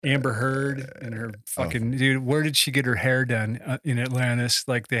Amber Heard and her Oh, fucking dude. Where did she get her hair done in Atlantis?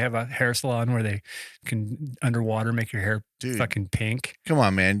 Like they have a hair salon where they can underwater make your hair dude, fucking pink. come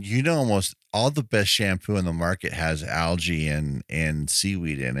on, man. You know almost all the best shampoo in the market has algae and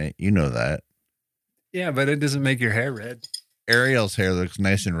seaweed in it. You know that. Yeah, but it doesn't make your hair red. Ariel's hair looks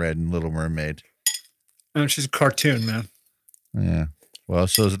nice and red in Little Mermaid. Oh, she's a cartoon, man. Yeah. Well,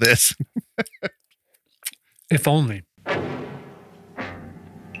 so is this. If only.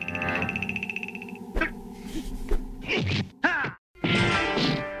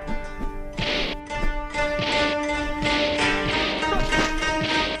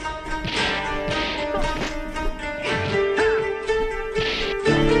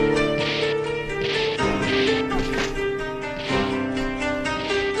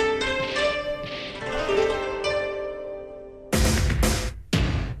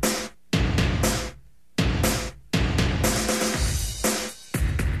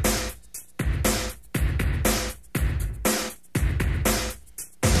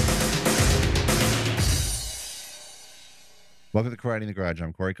 Welcome to Karate in the Garage.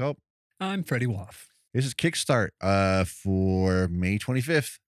 I'm Corey Culp. I'm Freddie Woff. This is Kickstart for May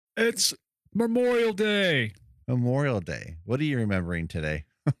 25th, It's Memorial Day. Memorial Day. What are you remembering today?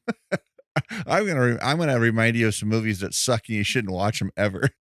 I'm gonna remind you of some movies that suck and you shouldn't watch them ever.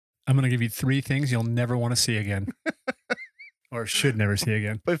 I'm going to give you 3 things you'll never want to see again. Or should never see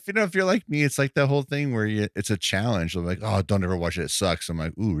again. But if you're like me, it's like that whole thing where it's a challenge. I'm like, oh, don't ever watch it. It sucks. I'm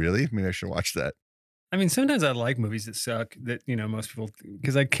like, ooh, really? Maybe I should watch that. I mean, sometimes I like movies that suck that, most people,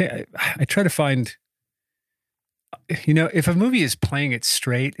 because I can't, I try to find, if a movie is playing it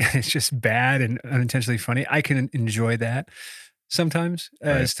straight and it's just bad and unintentionally funny, I can enjoy that sometimes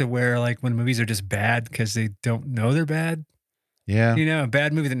Right. as to where like when movies are just bad because they don't know they're bad, Yeah. a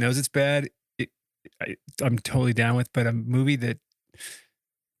bad movie that knows it's bad, I'm totally down with, but a movie that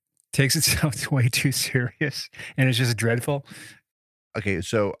takes itself way too serious and it's just dreadful. Okay,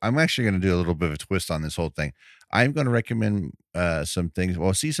 so I'm actually going to do a little bit of a twist on this whole thing. I'm going to recommend some things.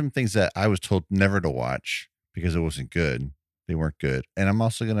 Well, see some things that I was told never to watch because it wasn't good. They weren't good. And I'm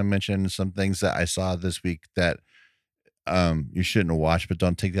also going to mention some things that I saw this week that you shouldn't watch, but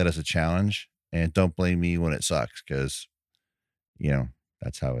don't take that as a challenge and don't blame me when it sucks because,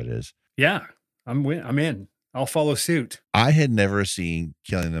 that's how it is. Yeah, I'm in. I'll follow suit. I had never seen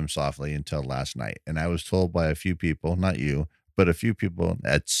Killing Them Softly until last night, and I was told by a few people, not you, but a few people,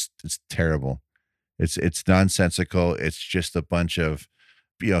 it's terrible. It's nonsensical. It's just a bunch of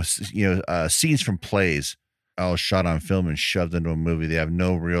scenes from plays all shot on film and shoved into a movie. They have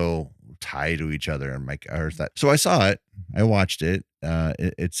no real tie to each other. And Mike, I heard that. So I saw it. I watched it.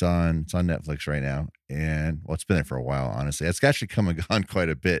 It's on Netflix right now, and well, it's been there for a while. Honestly, it's actually come and gone quite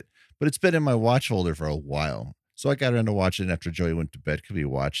a bit, but it's been in my watch folder for a while. So I got around to watching it after Joey went to bed because we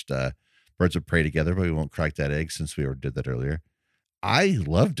watched Birds of Prey together, but we won't crack that egg since we already did that earlier. I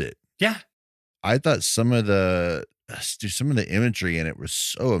loved it. Yeah. I thought some of the imagery in it was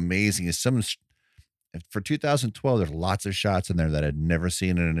so amazing. For 2012, there's lots of shots in there that I'd never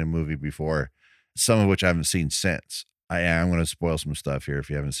seen in a movie before, some of which I haven't seen since. I am going to spoil some stuff here if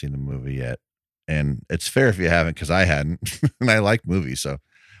you haven't seen the movie yet. And it's fair if you haven't, because I hadn't, and I like movies. So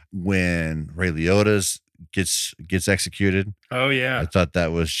when Ray Liotta's gets executed, Oh yeah. I thought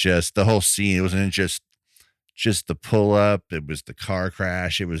that was just the whole scene. It wasn't just the pull up, it was the car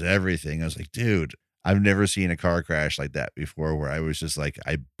crash, it was everything. I was like, dude, I've never seen a car crash like that before where I was just like,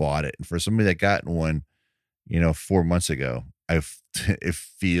 I bought it. And for somebody that got in one, 4 months ago, it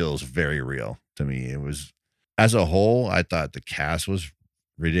feels very real to me. It was, as a whole, I thought the cast was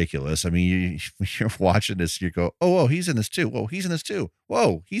ridiculous. I mean, when you're watching this, you go, oh, he's in this too. Whoa, he's in this too.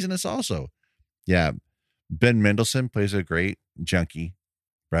 Whoa, he's in this also. Yeah. Ben Mendelsohn plays a great junkie.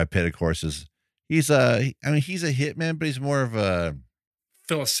 Brad Pitt, of course, he's a hitman, but he's more of a,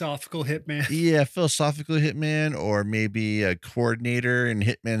 Philosophical hitman. yeah, philosophical hitman, or maybe a coordinator in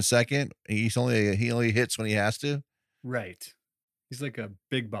Hitman Second. He only hits when he has to. Right. He's like a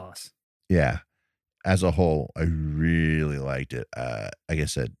big boss. Yeah. As a whole, I really liked it. Like I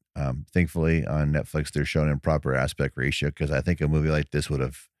said, thankfully on Netflix they're showing in proper aspect ratio because I think a movie like this would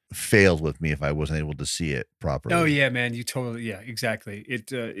have failed with me if I wasn't able to see it properly. Oh yeah, man. You totally, yeah, exactly.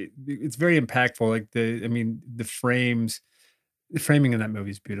 It's very impactful. Like the framing in that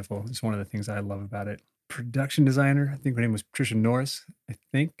movie is beautiful. It's one of the things I love about it. Production designer, I think her name was Patricia Norris. I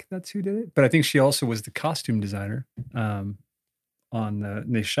think that's who did it. But I think she also was the costume designer. And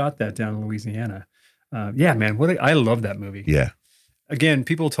they shot that down in Louisiana. Yeah, man. I love that movie. Yeah. Again,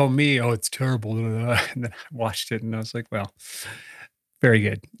 people told me, "Oh, it's terrible," and then I watched it and I was like, "Well, very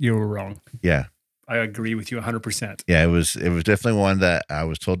good. You were wrong." Yeah. I agree with you 100%. Yeah, it was definitely one that I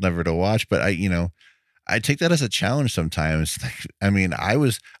was told never to watch, but I take that as a challenge sometimes. Like, I mean,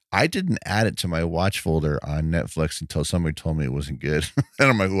 I didn't add it to my watch folder on Netflix until somebody told me it wasn't good. And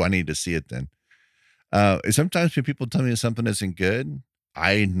I'm like, oh, I need to see it then. Sometimes when people tell me something isn't good,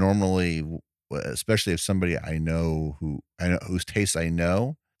 I normally, especially if somebody I know whose taste I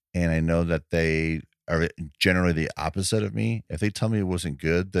know, and I know that they are generally the opposite of me. If they tell me it wasn't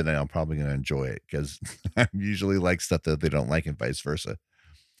good, then I'm probably going to enjoy it because I usually like stuff that they don't like, and vice versa.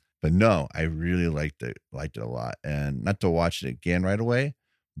 But no, I really liked it a lot, and not to watch it again right away,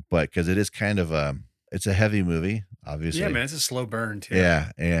 but because it is kind of it's a heavy movie, Yeah, obviously. man, it's a slow burn too.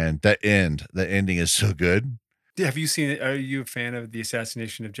 Yeah, and the ending is so good. Yeah, have you seen it? Are you a fan of the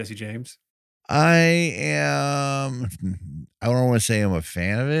assassination of Jesse James? I am. I don't want to say I'm a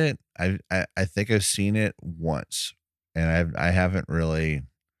fan of it. I think I've seen it once, and I haven't really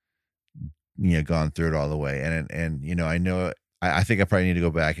gone through it all the way. And I know I think I probably need to go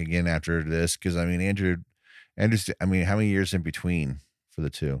back again after this because I mean Andrew's. I mean, how many years in between for the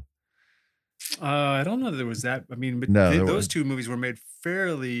two? I don't know that there was that. I mean, but No, there those was. two movies were made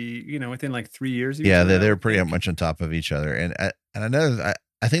fairly, within like 3 years of each Yeah, other, I they're would pretty think. much on top of each other. And another,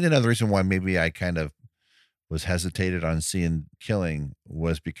 I think another reason why maybe I kind of was hesitated on seeing Killing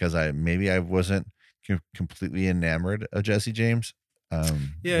was because I wasn't completely enamored of Jesse James. Yeah,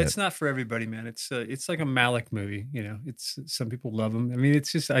 That it's not for everybody, man. It's like a Malik movie. It's some people love them. I mean,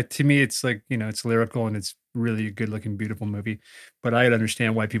 it's just to me, it's like it's lyrical and it's really a good looking, beautiful movie. But I'd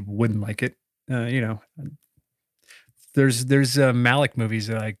understand why people wouldn't like it. There's Malik movies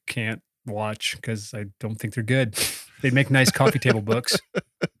that I can't watch because I don't think they're good. They make nice coffee table books.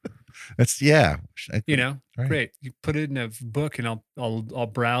 that's yeah, I think right. Great. You put it in a book, and I'll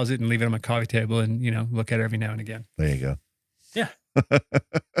browse it and leave it on my coffee table, and look at it every now and again. There you go. Yeah.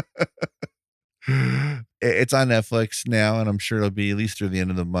 It's on Netflix now, and I'm sure it'll be at least through the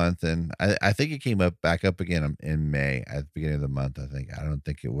end of the month. And I think it came up back up again in May at the beginning of the month. I don't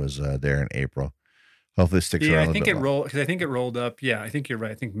think it was there in April. Hopefully, it sticks Yeah, around I a little think bit it long. rolled because I think it rolled up. Yeah, I think you're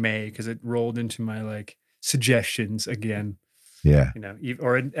right. I think May because it rolled into my like suggestions again. Yeah.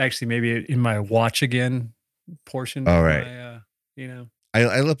 Actually maybe in my watch again portion All of right. my you know.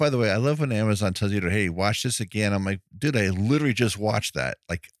 I love. By the way, I love when Amazon tells you to, hey, watch this again. I'm like, dude, I literally just watched that.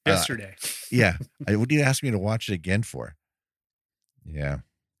 Like, Yesterday. yeah. What do you ask me to watch it again for? Yeah.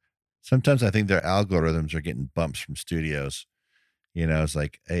 Sometimes I think their algorithms are getting bumps from studios. It's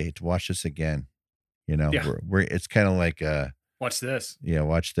like, hey, to watch this again. Yeah. It's kind of like, Watch this. yeah,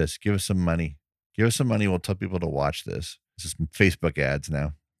 watch this. Give us some money. Give us some money. We'll tell people to watch this. This is Facebook ads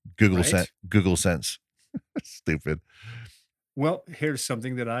now. Right? Google Sense. Stupid. Well, here's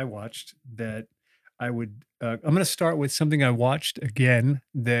something that I watched that I'm going to start with something I watched again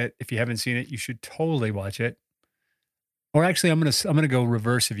that if you haven't seen it, you should totally watch it. Or actually, I'm gonna go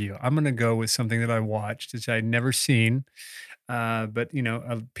reverse of you. I'm gonna go with something that I watched, which I'd never seen, but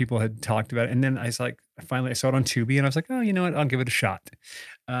people had talked about it, and then I was like, finally, I saw it on Tubi, and I was like, oh, you know what? I'll give it a shot.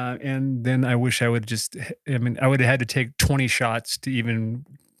 And then I wish I would just, I mean, I would have had to take 20 shots to even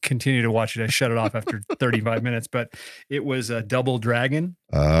continue to watch it. I shut it off after 35 minutes, but it was a Double Dragon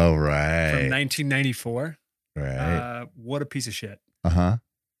All from right. 1994. Right. What a piece of shit. Uh-huh.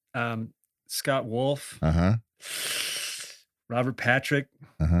 Scott Wolf, Uh-huh. Robert Patrick,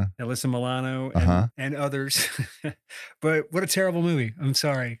 Uh-huh. Alyssa Milano, Uh-huh. and others. But what a terrible movie. I'm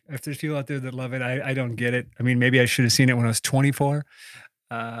sorry. If there's people out there that love it, I don't get it. I mean, maybe I should have seen it when I was 24.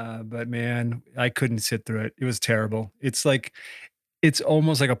 But man, I couldn't sit through it. It was terrible. It's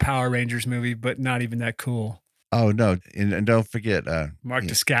almost like a Power Rangers movie, but not even that cool. Oh no. And don't forget, Mark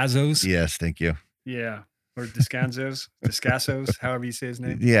Descazos. yes, thank you. Yeah. Or Descassos, however you say his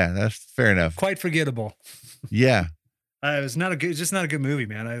name. Yeah, that's fair enough. Quite forgettable. Yeah. It was not a good, it's just not a good movie,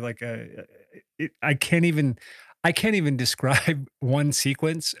 man. I can't even describe one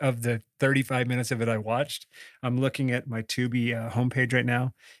sequence of the 35 minutes of it I watched. I'm looking at my Tubi homepage right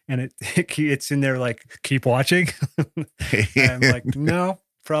now, and it's in there like keep watching. I'm like, no,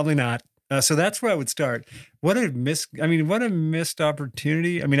 probably not. So that's where I would start. What a missed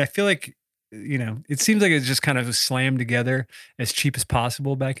opportunity. I mean, I feel like it seems like it's just kind of slammed together as cheap as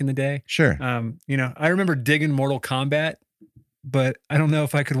possible back in the day. Sure. I remember digging Mortal Kombat, but I don't know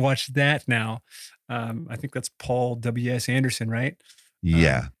if I could watch that now. I think that's Paul W.S. Anderson, right?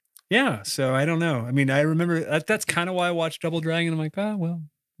 Yeah. Yeah. So I don't know. I mean, I remember that's kind of why I watched Double Dragon. I'm like, oh, well,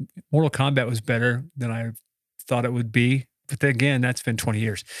 Mortal Kombat was better than I thought it would be. But then again, that's been 20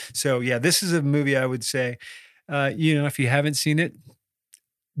 years. So yeah, this is a movie I would say, if you haven't seen it,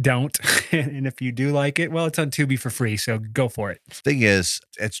 don't. And if you do like it, well, it's on Tubi for free, so go for it. Thing is,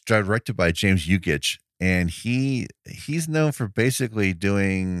 it's directed by James Yukich, and he's known for basically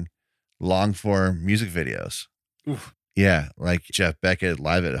doing long form music videos. Oof. Yeah, like Jeff Beckett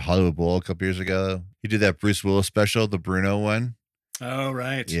live at Hollywood Bowl a couple years ago. He did that Bruce Willis special, the Bruno one. Oh,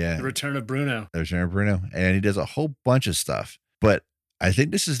 right. Yeah. The Return of Bruno. The Return of Bruno. And he does a whole bunch of stuff. But I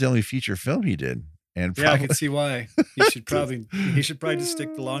think this is the only feature film he did. And yeah, I can see why. He should probably just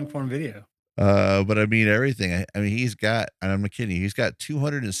stick to long form video. But I mean everything. I mean, he's got, and I'm not kidding you, he's got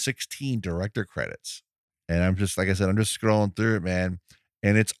 216 director credits. And I'm just, like I said, I'm just scrolling through it, man.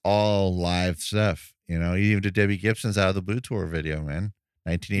 And it's all live stuff. You know, he even did Debbie Gibson's Out of the Blue Tour video, man.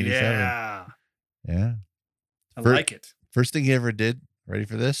 1987. Yeah. Yeah. I like it. First thing he ever did, ready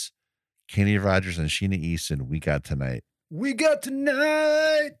for this? Kenny Rogers and Sheena Easton, We Got Tonight. We got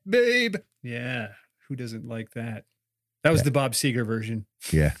tonight, babe. Yeah. Who doesn't like that? That was the Bob Seger version.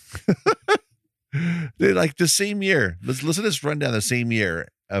 Yeah. They're like the same year. Let's listen to this rundown the same year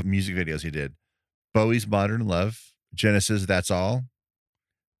of music videos he did. Bowie's Modern Love, Genesis, That's All,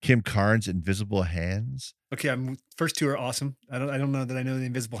 Kim Carnes, Invisible Hands. Okay, first two are awesome. I don't know that I know the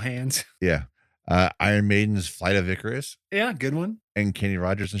Invisible Hands. Yeah. Iron Maiden's Flight of Icarus. Yeah, good one. And Kenny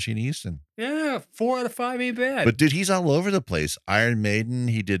Rogers and Sheena Easton. Yeah, 4 out of 5 ain't bad. But dude, he's all over the place. Iron Maiden,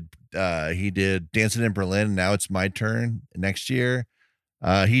 he did Dancing in Berlin. Now It's My Turn next year.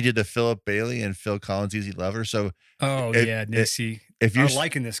 He did the Philip Bailey and Phil Collins Easy Lover. So Nissy. If you're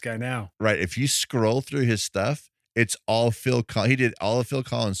liking this guy now. Right. If you scroll through his stuff, it's all he did all of Phil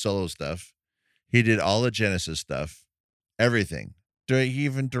Collins solo stuff. He did all the Genesis stuff, everything. He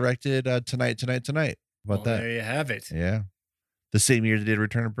even directed Tonight. How about that? There you have it. Yeah. The same year they did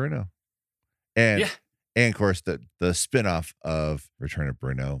Return of Bruno. And of course the spinoff of Return of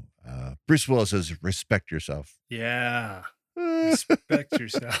Bruno. Bruce Willis says, Respect Yourself. Yeah. Respect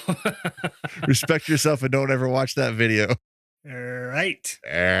yourself. Respect yourself and don't ever watch that video. Right.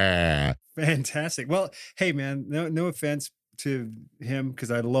 Fantastic. Well, hey man, no offense to him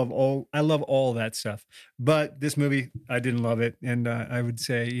because I love all that stuff. But this movie, I didn't love it. And I would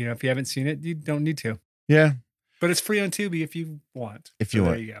say, if you haven't seen it, you don't need to. Yeah. But it's free on Tubi if you want. Want.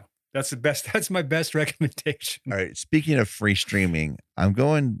 There you go. That's my best recommendation. All right. Speaking of free streaming,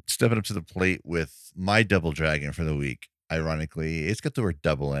 I'm stepping up to the plate with my Double Dragon for the week. Ironically, it's got the word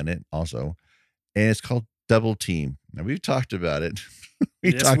double in it also. And it's called Double Team. Now we've talked about it.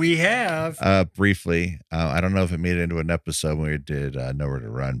 We have briefly. I don't know if it made it into an episode when we did Nowhere to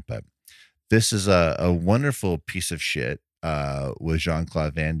Run, but this is a wonderful piece of shit with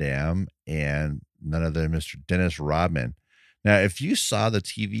Jean-Claude Van Damme and none other than Mr. Dennis Rodman. Now, if you saw the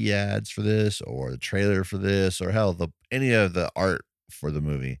TV ads for this or the trailer for this or hell, any of the art for the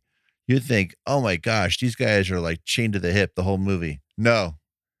movie, you'd think, oh my gosh, these guys are like chained to the hip the whole movie. No,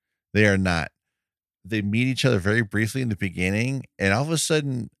 they are not. They meet each other very briefly in the beginning, and all of a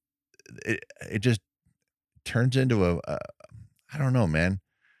sudden, it just turns into I don't know, man.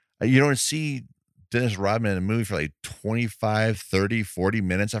 You don't see Dennis Rodman in a movie for like 25, 30, 40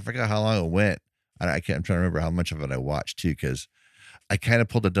 minutes. I forgot how long it went. I'm trying to remember how much of it I watched too, because I kind of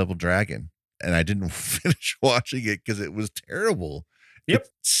pulled a Double Dragon and I didn't finish watching it because it was terrible. Yep.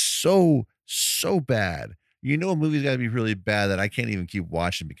 It's so bad. A movie's got to be really bad that I can't even keep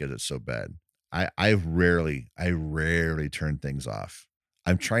watching because it's so bad. I rarely turn things off.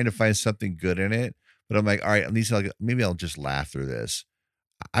 I'm trying to find something good in it, but I'm like, all right, at least maybe I'll just laugh through this.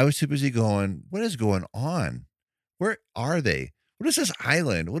 I was too busy going, what is going on? Where are they? What is this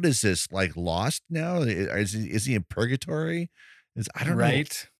island? What is this, like Lost now? Is he in purgatory? I don't know.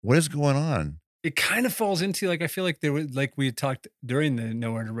 What is going on? It kind of falls into, like, I feel like there was, like we had talked during the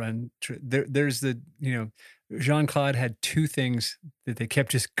Nowhere to Run. There's the, Jean-Claude had two things that they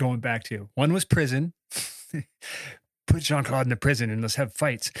kept just going back to. One was prison. Put Jean-Claude in the prison and let's have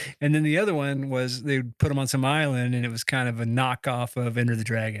fights. And then the other one was they would put him on some island and it was kind of a knockoff of Enter the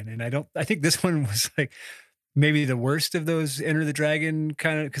Dragon. And I think this one was like maybe the worst of those Enter the Dragon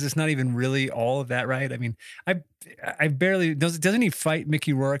kind of, because it's not even really all of that, right? I mean, I barely doesn't he fight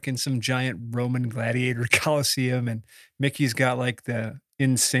Mickey Rourke in some giant Roman gladiator coliseum, and Mickey's got like the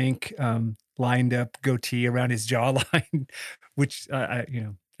in sync lined up goatee around his jawline, which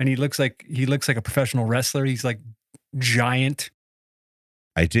and he looks like a professional wrestler. He's like giant.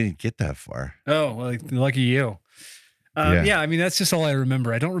 I didn't get that far. Oh, well, lucky you. Yeah, I mean, that's just all I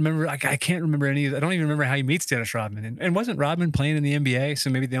remember. I don't remember. I can't remember any of. I don't even remember how he meets Dennis Rodman. And wasn't Rodman playing in the NBA?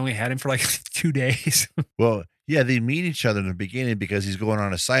 So maybe they only had him for like 2 days. Well, yeah, they meet each other in the beginning because he's going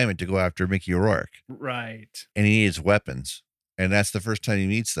on assignment to go after Mickey Rourke. Right. And he needs weapons. And that's the first time he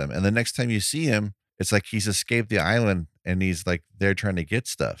meets them. And the next time you see him, it's like he's escaped the island and he's like they're trying to get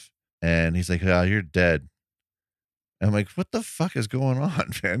stuff, and he's like, "Oh, you're dead." And I'm like, "What the fuck is going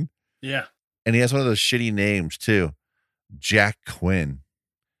on, man?" Yeah. And he has one of those shitty names too, Jack Quinn,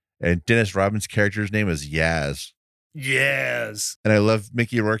 and Dennis Rodman's character's name is Yaz. Yes. And I love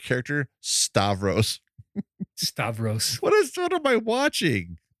Mickey Rourke character Stavros. Stavros. What am I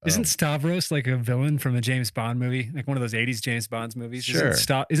watching? Isn't Stavros like a villain from a James Bond movie? Like one of those 80s James Bond movies? Sure.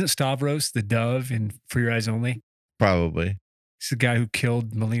 Isn't Stavros the dove in For Your Eyes Only? Probably. He's the guy who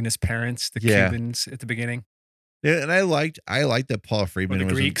killed Melina's parents, the Cubans at the beginning. Yeah, and I liked that Paul Freeman Or the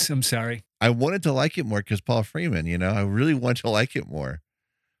was Greeks, I'm sorry. I wanted to like it more because Paul Freeman, I really want to like it more.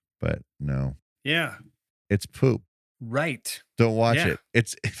 But no. Yeah. It's poop. Right. Don't watch it.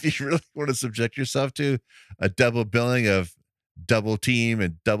 It's if you really want to subject yourself to a double billing of Double Team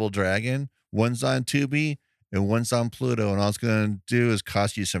and Double Dragon, one's on Tubi and one's on Pluto, and all it's going to do is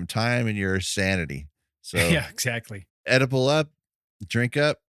cost you some time and your sanity. So yeah, exactly. Edible up, drink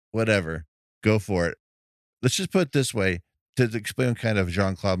up, whatever. Go for it. Let's just put it this way to explain what kind of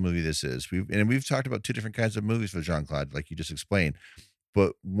Jean-Claude movie this is. We've talked about two different kinds of movies for Jean-Claude, like you just explained.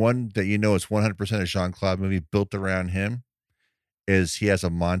 But one that it's 100% a Jean-Claude movie built around him is he has a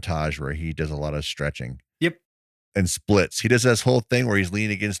montage where he does a lot of stretching. Yep. And splits. He does this whole thing where he's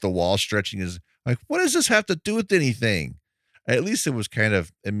leaning against the wall, stretching his, like, what does this have to do with anything? At least it was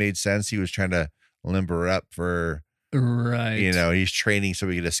it made sense. He was trying to limber up for, right. He's training so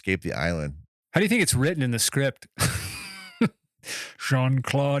he could escape the island. How do you think it's written in the script?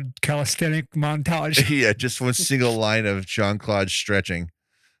 Jean-Claude calisthenic montage. Yeah, just one single line of Jean-Claude stretching.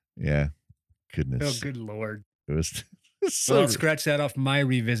 Yeah. Goodness. Oh, good Lord. It was so I'll scratch that off my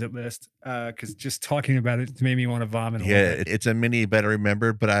revisit list because just talking about it made me want to vomit. It's a mini better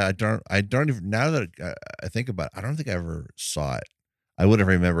remembered, but I don't even, now that I think about it, I don't think I ever saw it. I would have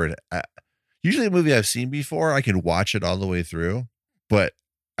remembered it. Usually a movie I've seen before, I can watch it all the way through, but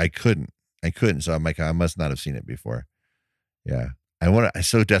I couldn't. So I'm like, I must not have seen it before. Yeah. I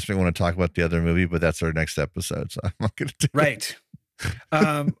so desperately want to talk about the other movie, but that's our next episode. So I'm not going to do right.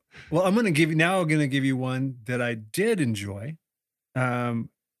 Well, I'm going to give you one that I did enjoy.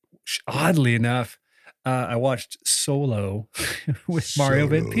 Oddly enough, I watched Solo with Mario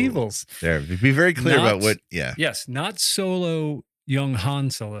Van Peebles. There, be very clear about what, yeah. Yes, not Solo, young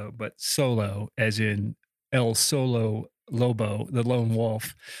Han Solo, but Solo as in El Solo Lobo, the lone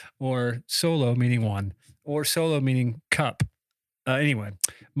wolf, or Solo meaning one, or Solo meaning cup. Anyway,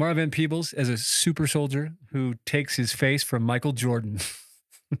 Mario Van Peebles as a super soldier who takes his face from Michael Jordan.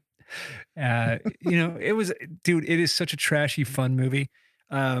 It is such a trashy, fun movie.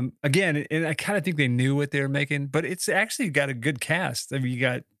 Again, and I kind of think they knew what they were making, but it's actually got a good cast. I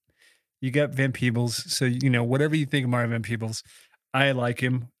mean, you got Van Peebles. So, whatever you think of Mario Van Peebles, I like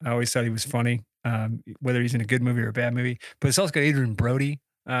him. I always thought he was funny, whether he's in a good movie or a bad movie. But it's also got Adrian Brody,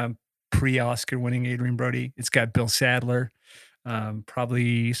 pre-Oscar winning Adrian Brody. It's got Bill Sadler,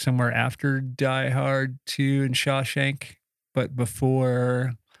 probably somewhere after Die Hard 2 and Shawshank, but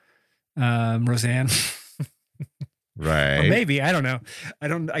before Roseanne. Right. Or maybe, I don't know.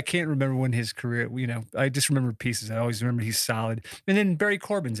 I can't remember when his career, I just remember pieces. I always remember he's solid. And then Barry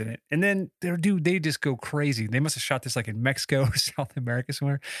Corbin's in it. And then they just go crazy. They must have shot this like in Mexico or South America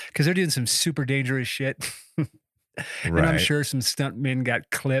somewhere because they're doing some super dangerous shit. And I'm sure some stuntmen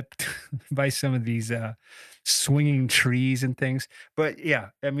got clipped by some of these swinging trees and things. But yeah,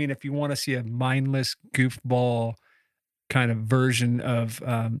 I mean, if you want to see a mindless goofball kind of version of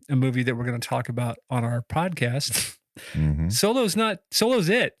a movie that we're going to talk about on our podcast, Solo's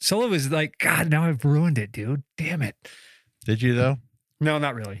it. Solo is like, God, now I've ruined it, dude. Damn it. Did you though? No,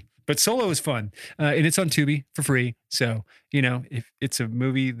 not really. But Solo is fun. And it's on Tubi for free. So, if it's a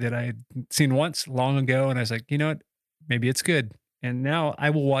movie that I had seen once long ago and I was like, you know what, maybe it's good. And now I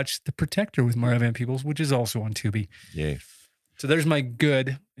will watch The Protector with Mario Van Peebles, which is also on Tubi. Yeah. So there's my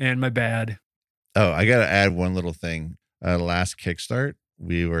good and my bad. Oh, I got to add one little thing. Last Kickstart,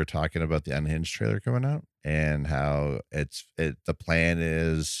 we were talking about the Unhinged trailer coming out and how the plan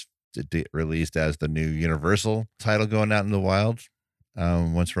is to be released as the new Universal title going out in the wild.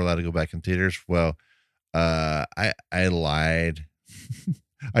 Once we're allowed to go back in theaters. Well, I lied.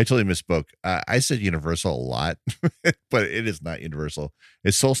 I totally misspoke. I said Universal a lot, but it is not Universal.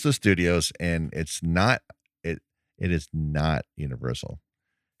 It's Solstice Studios, and it's not. It is not Universal.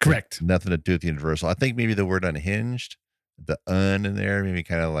 Correct. It's nothing to do with Universal. I think maybe the word unhinged, the in there, maybe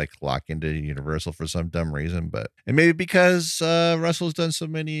kind of like lock into Universal for some dumb reason, but and maybe because Russell's done so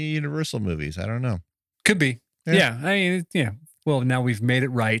many Universal movies. I don't know. Could be. Yeah. I mean, yeah. Well, now we've made it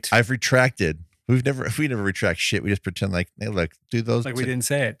right. I've retracted. We never retract shit. We just pretend like, hey, look, do those. Like we didn't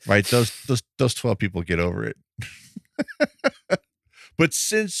say it. Right. Those 12 people get over it. But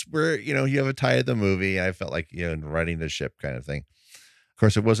since we're, you have a tie to the movie, I felt like, riding the ship kind of thing. Of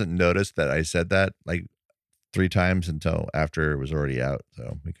course, it wasn't noticed that I said that like 3 times until after it was already out.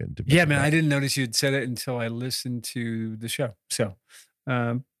 So we couldn't do much Yeah, with man, I that. didn't notice you'd said it until I listened to the show. So,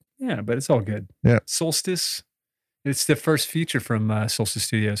 yeah, but it's all good. Yeah. Solstice, it's the first feature from Solstice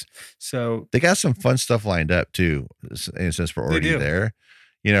Studios. So They got some fun stuff lined up too, and since we're they already do. there.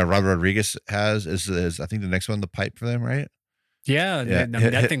 Robert Rodriguez is I think the next one the pipe for them, right? Yeah, Yeah. I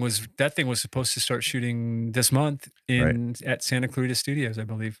mean that thing was supposed to start shooting this month Right. at Santa Clarita Studios, I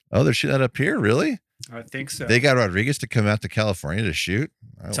believe. Oh, they're shooting that up here, really? I think so. They got Rodriguez to come out to California to shoot?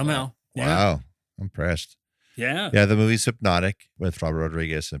 Oh, Somehow. wow. Yeah. Wow. I'm impressed. Yeah. Yeah, the movie's Hypnotic with Robert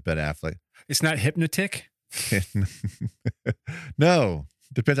Rodriguez and Ben Affleck. It's not Hypnotic. No,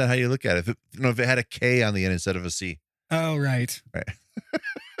 depends on how you look at it. If it had a K on the end instead of a C. Oh, right. Right.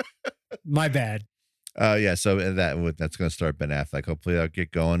 My bad. Yeah, so that's going to start Ben Affleck. Hopefully that'll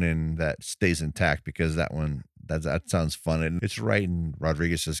get going and that stays intact because that sounds fun and it's right in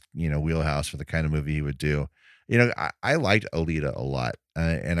Rodriguez's wheelhouse for the kind of movie he would do. I liked Alita a lot,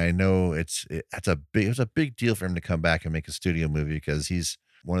 and I know it was a big deal for him to come back and make a studio movie because he's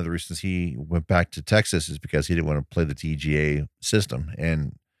one of the reasons he went back to Texas is because he didn't want to play the TGA system,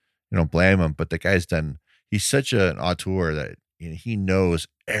 and blame him. But the guy's he's such an auteur that he knows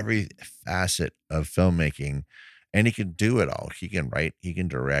every facet of filmmaking, and he can do it all. He can write, he can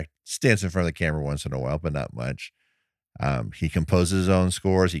direct, stands in front of the camera once in a while, but not much. He composes his own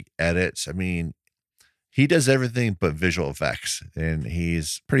scores, he edits. I mean, he does everything but visual effects, and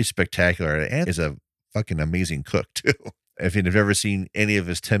he's pretty spectacular at it, and is a fucking amazing cook too. If you've ever seen any of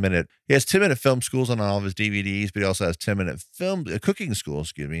his he has 10-minute film schools on all of his DVDs, but he also has 10-minute cooking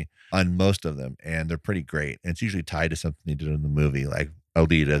schools, on most of them. And they're pretty great. And it's usually tied to something he did in the movie. Like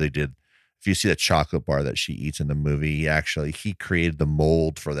Alita, if you see that chocolate bar that she eats in the movie, he created the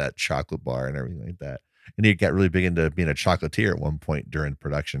mold for that chocolate bar and everything like that. And he got really big into being a chocolatier at one point during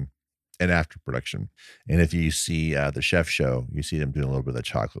production and after production. And if you see the Chef Show, you see them doing a little bit of the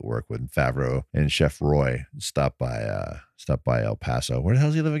chocolate work with Favreau and Chef Roy stop by El Paso. Where the hell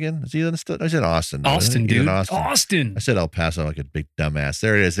does he live again? Is he in I said Austin. Austin, dude. Austin. I said El Paso like a big dumbass.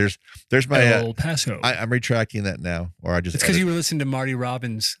 There it is. There's my El Paso. I'm retracting that now. Or I just It's because you were listening to Marty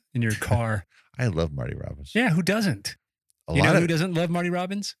Robbins in your car. I love Marty Robbins. Yeah, who doesn't? Who doesn't love Marty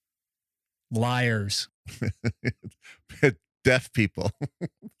Robbins? Liars. Deaf people.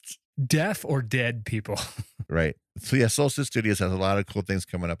 Deaf or dead people. Right. So yeah, Solstice Studios has a lot of cool things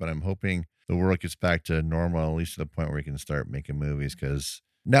coming up, and I'm hoping the world gets back to normal, at least to the point where we can start making movies. Because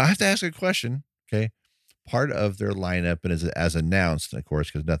now I have to ask a question. Okay. Part of their lineup and as announced, of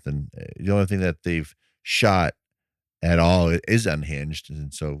course, because the only thing that they've shot at all is Unhinged,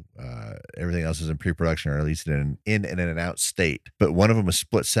 and so everything else is in pre-production or at least in an out state. But one of them is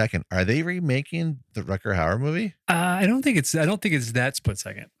Split Second. Are they remaking the Rutger Hauer movie? I don't think it's that Split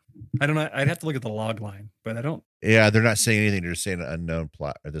Second. I don't know. I'd have to look at the log line, but I don't. Yeah, they're not saying anything. They're just saying an unknown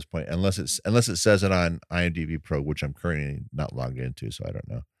plot at this point, unless it says it on IMDb Pro, which I'm currently not logged into, so I don't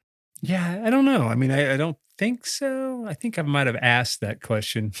know. Yeah, I don't know. I mean, I don't think so. I think I might have asked that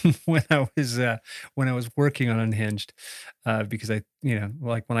question when I was working on Unhinged, because like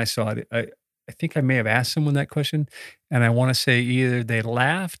when I saw it, I think I may have asked someone that question, and I want to say either they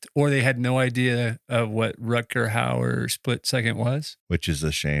laughed or they had no idea of what Rutger Hauer Split Second was. Which is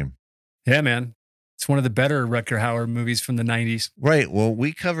a shame. Yeah, man. It's one of the better Rutger Hauer movies from the 90s. Right. Well,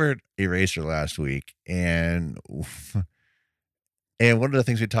 we covered Eraser last week, and one of the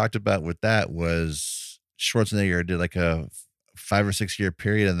things we talked about with that was Schwarzenegger did like a 5 or 6 year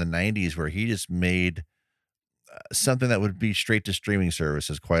period in the 90s where he just made something that would be straight to streaming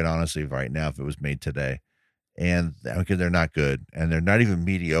services, quite honestly, right now, if it was made today. And because they're not good and they're not even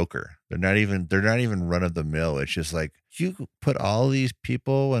mediocre. They're not even run of the mill. It's just like you put all these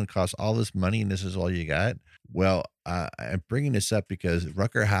people and cost all this money and this is all you got. Well, I'm bringing this up because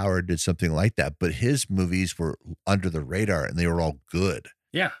Rutger Hauer did something like that, but his movies were under the radar and they were all good.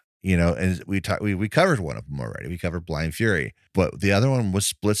 Yeah. And we covered one of them already. We covered Blind Fury, but the other one was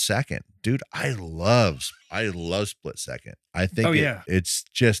Split Second. Dude, I love Split Second. I think it's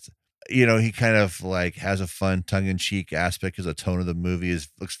just, he kind of like has a fun tongue-in-cheek aspect because the tone of the movie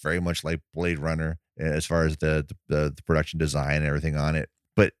looks very much like Blade Runner as far as the production design and everything on it.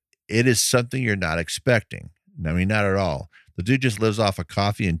 But it is something you're not expecting. I mean, not at all. The dude just lives off of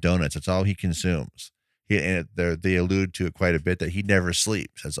coffee and donuts. That's all he consumes. They allude to it quite a bit that he never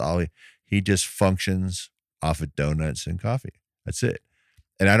sleeps. That's all he just functions off of donuts and coffee. That's it.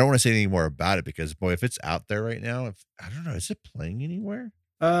 And I don't want to say anything more about it because, boy, if it's out there right now, I don't know, is it playing anywhere?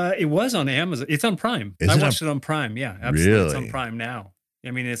 It was on Amazon. It's on Prime. Is I it on- watched it on Prime. Yeah, absolutely. It's on Really? Prime now. I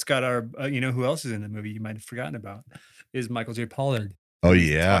mean, it's got our, you know, who else is in the movie you might have forgotten about is Michael J. Pollard, Oh who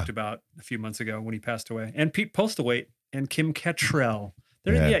we yeah. talked about a few months ago when he passed away, and Pete Postlewaite and Kim Cattrall.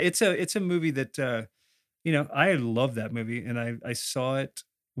 Yeah. Yeah, it's a movie that, you know, I love that movie, and I saw it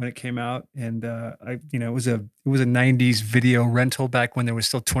when it came out, and you know, it was a '90s video rental back when there was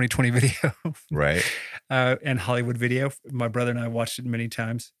still 2020 video. Right. And Hollywood Video. My brother and I watched it many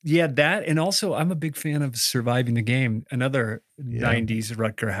times. Yeah, that, and also I'm a big fan of Surviving the Game, another Yeah. '90s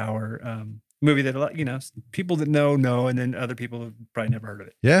Rutger Hauer movie that a lot, you know, people that know, and then other people have probably never heard of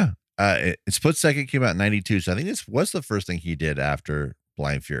it. Yeah. Split Second came out in 92. So I think this was the first thing he did after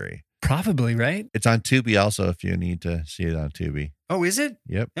Blind Fury. Probably, right? It's on Tubi also if you need to see it on Tubi. Oh, is it?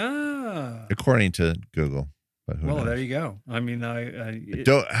 Yep. Ah, According to Google. But who well, knows? there you go. I mean,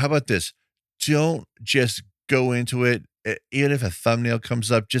 How about this? Don't just go into it. Even if a thumbnail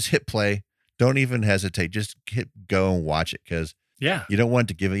comes up, just hit play. Don't even hesitate. Just hit go and watch it because yeah, you don't want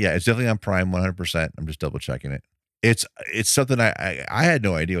to give it. Yeah, it's definitely on Prime 100%. I'm just double checking it. It's something I had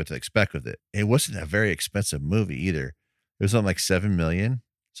no idea what to expect with it. It wasn't a very expensive movie either. It was something like 7 million,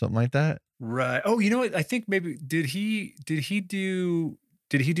 something like that. right. Oh, you know what? I think maybe did he do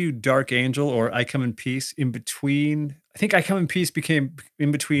Dark Angel or I Come in Peace in between? I think I Come in Peace became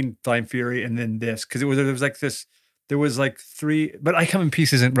in between Blind Fury and then this because there was like three, but I Come in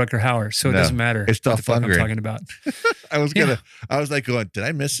Peace isn't Rutger Hauer, so it No, doesn't matter. it's what the fuck I'm Dolph Lundgren. talking about. I was like going, did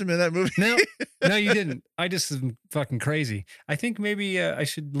I miss him in that movie? No, you didn't. I just am fucking crazy. I think maybe I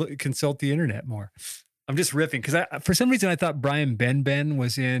should consult the internet more. I'm just riffing because for some reason I thought Brian Benben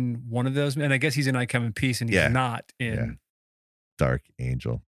was in one of those, and I guess he's in I Come in Peace, and he's Yeah. not in Yeah. Dark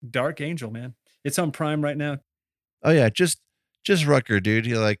Angel. Dark Angel. Man, it's on Prime right now. Oh yeah, just Rutger, dude.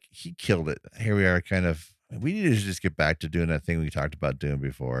 He killed it. Here we are, kind of. We need to just get back to doing that thing we talked about doing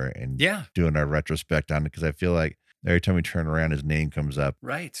before, and Yeah, doing our retrospect on it because I feel like every time we turn around, his name comes up.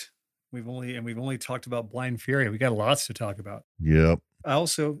 right. We've only talked about Blind Fury. We got lots to talk about. Yep. I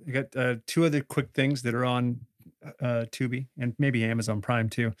also got two other quick things that are on Tubi and maybe Amazon Prime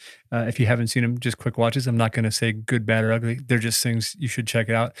too. If you haven't seen them, just quick watches. I'm not going to say good, bad, or ugly. They're just things you should check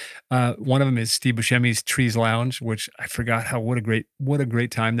out. One of them is Steve Buscemi's Trees Lounge, which I forgot what a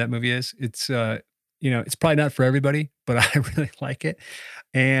great time that movie is. It's you know, it's probably not for everybody, but I really like it.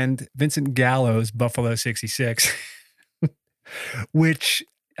 And Vincent Gallo's Buffalo 66, which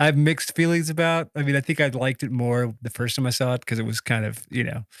I have mixed feelings about. I mean, I think I liked it more the first time I saw it because it was kind of, you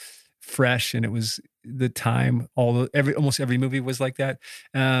know, fresh and it was the time. Almost every movie was like that.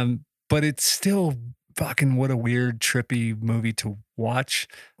 But it's still fucking what a weird, trippy movie to watch.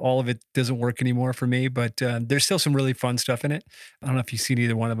 All of it doesn't work anymore for me, but there's still some really fun stuff in it. I don't know if you've seen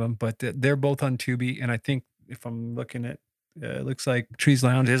either one of them, but they're both on Tubi. And I think if I'm looking at, it looks like Trees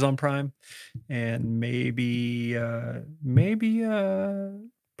Lounge is on Prime, and maybe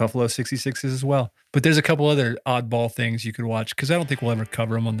Buffalo 66 is as well. But there's a couple other oddball things you could watch because I don't think we'll ever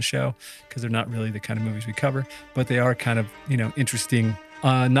cover them on the show because they're not really the kind of movies we cover, but they are kind of, you know, interesting,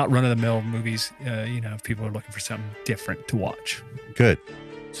 not run-of-the-mill movies, you know, if people are looking for something different to watch. Good.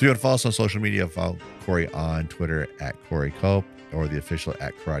 So if you want to follow us on social media, follow Corey on Twitter at Corey Culp or the official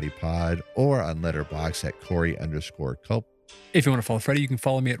at Karate Pod or on Letterboxd at Corey_Culp. If you want to follow Freddie, you can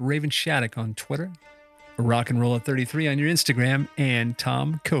follow me at Raven Shattuck on Twitter, Rock and Roll at 33 on your Instagram, and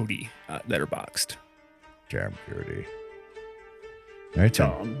Tom Cody at Letterboxd. Jeremy Purity. All right,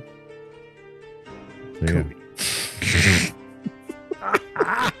 Tom. Cody.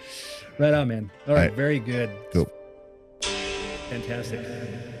 Right on, man. All right, very good. Cool. Fantastic.